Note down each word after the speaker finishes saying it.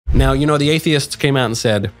Now, you know, the atheists came out and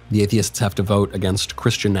said the atheists have to vote against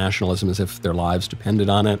Christian nationalism as if their lives depended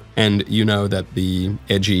on it. And you know that the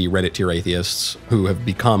edgy Reddit tier atheists who have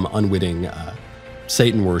become unwitting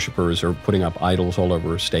Satan worshippers are putting up idols all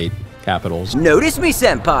over state capitals. Notice me,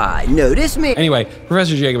 senpai, notice me. Anyway,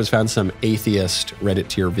 Professor Jacob has found some atheist Reddit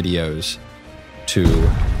tier videos to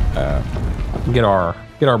get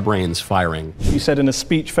our brains firing. You said in a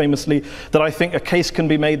speech famously that I think a case can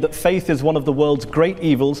be made that faith is one of the world's great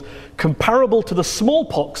evils, comparable to the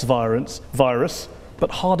smallpox virus,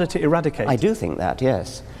 but harder to eradicate. I do think that,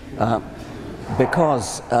 yes.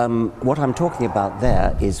 Because what I'm talking about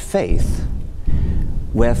there is faith,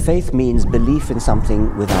 where faith means belief in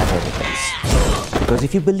something without evidence. Because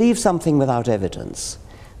if you believe something without evidence,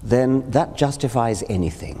 then that justifies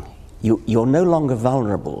anything. You're no longer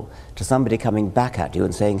vulnerable to somebody coming back at you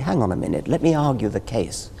and saying, hang on a minute, let me argue the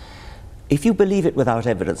case. If you believe it without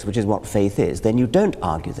evidence, which is what faith is, then you don't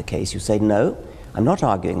argue the case. You say, no, I'm not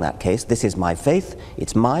arguing that case. This is my faith.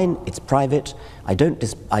 It's mine. It's private. I don't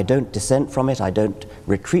dissent from it. I don't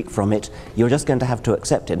retreat from it. You're just going to have to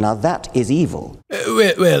accept it. Now, that is evil.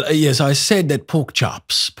 Well, yes, I said that pork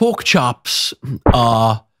chops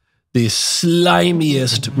are the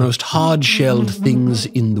slimiest, most hard-shelled things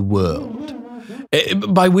in the world.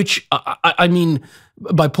 By which, I mean,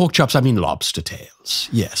 by pork chops, I mean lobster tails.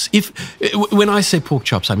 Yes. When I say pork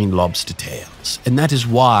chops, I mean lobster tails. And that is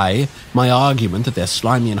why my argument that they're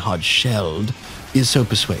slimy and hard-shelled is so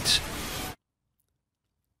persuasive.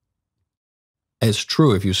 It's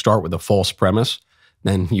true if you start with a false premise,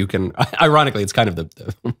 then you can, ironically, it's kind of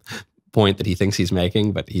the point that he thinks he's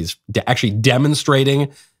making, but he's actually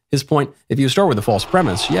demonstrating his point. If you start with a false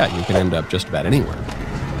premise, yeah, you can end up just about anywhere.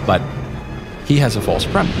 But he has a false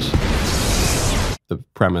premise. The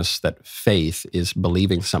premise that faith is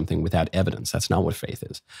believing something without evidence. That's not what faith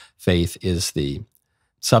is. Faith is the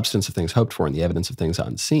substance of things hoped for and the evidence of things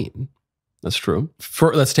unseen. That's true.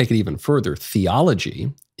 Let's take it even further.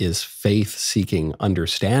 Theology is faith-seeking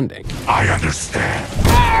understanding. I understand.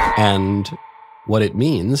 And what it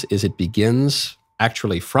means is it begins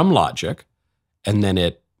actually from logic, and then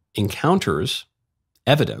it encounters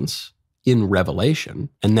evidence in revelation,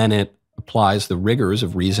 and then it applies the rigors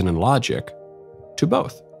of reason and logic to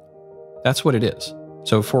both. That's what it is.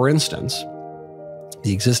 So, for instance,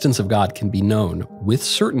 the existence of God can be known with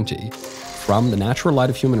certainty from the natural light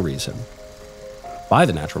of human reason, by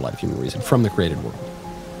the natural light of human reason, from the created world.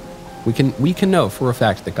 We can know for a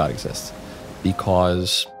fact that God exists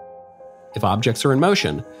because if objects are in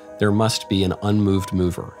motion, there must be an unmoved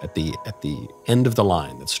mover at the end of the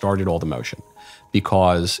line that started all the motion.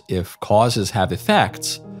 Because if causes have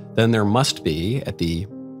effects, then there must be, at the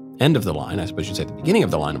end of the line, I suppose you'd say at the beginning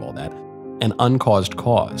of the line of all that, an uncaused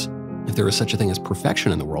cause. If there is such a thing as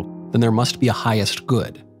perfection in the world, then there must be a highest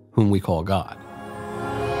good, whom we call God.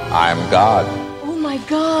 I'm God. Oh my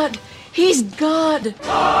God, he's God.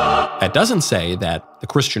 That doesn't say that the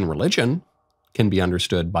Christian religion can be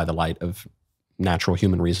understood by the light of natural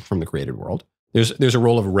human reason from the created world. There's a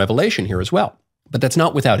role of revelation here as well, but that's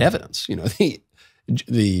not without evidence. You know,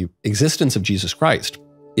 the existence of Jesus Christ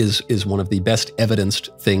is one of the best evidenced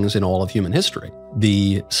things in all of human history.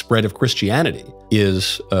 The spread of Christianity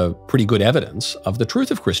is pretty good evidence of the truth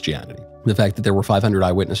of Christianity. The fact that there were 500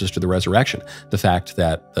 eyewitnesses to the resurrection, the fact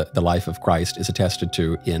that the life of Christ is attested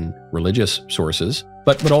to in religious sources,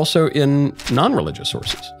 but also in non-religious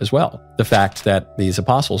sources as well. The fact that these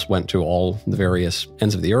apostles went to all the various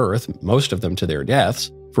ends of the earth, most of them to their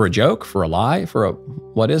deaths, for a joke, for a lie,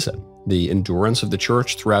 what is it? The endurance of the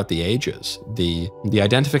church throughout the ages, the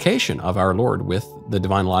identification of our Lord with the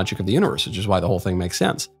divine logic of the universe, which is why the whole thing makes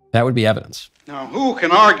sense. That would be evidence. Now, who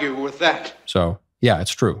can argue with that? So, yeah,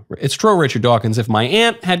 it's true. It's true, Richard Dawkins. If my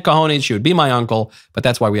aunt had cojones, she would be my uncle, but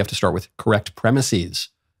that's why we have to start with correct premises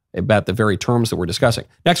about the very terms that we're discussing.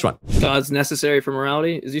 Next one. God's necessary for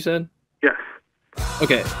morality, as you said? Yes.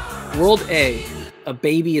 Okay. World A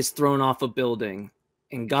baby is thrown off a building,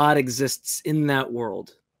 and God exists in that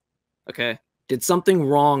world. Okay. Did something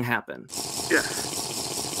wrong happen?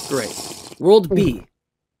 Yes. Great. World B,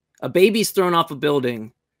 a baby's thrown off a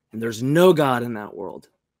building, and there's no God in that world.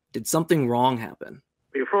 Did something wrong happen?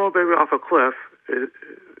 You throw a baby off a cliff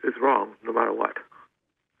is wrong, no matter what.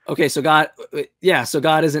 Okay, so God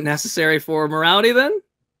isn't necessary for morality then?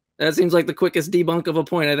 That seems like the quickest debunk of a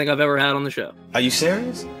point I think I've ever had on the show. Are you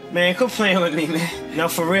serious? Man, quit playing with me, man. No,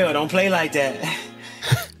 for real, don't play like that.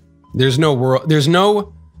 There's no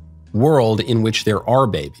world in which there are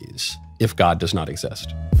babies if God does not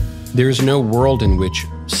exist. There's no world in which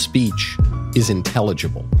speech is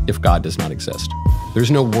intelligible if God does not exist.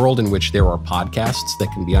 There's no world in which there are podcasts that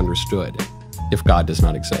can be understood if God does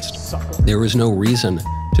not exist. There is no reason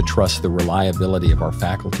to trust the reliability of our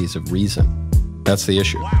faculties of reason. That's the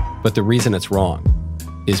issue. But the reason it's wrong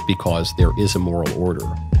is because there is a moral order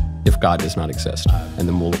if God does not exist. And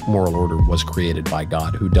the moral order was created by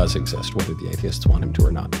God, who does exist, whether the atheists want him to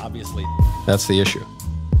or not. Obviously, that's the issue.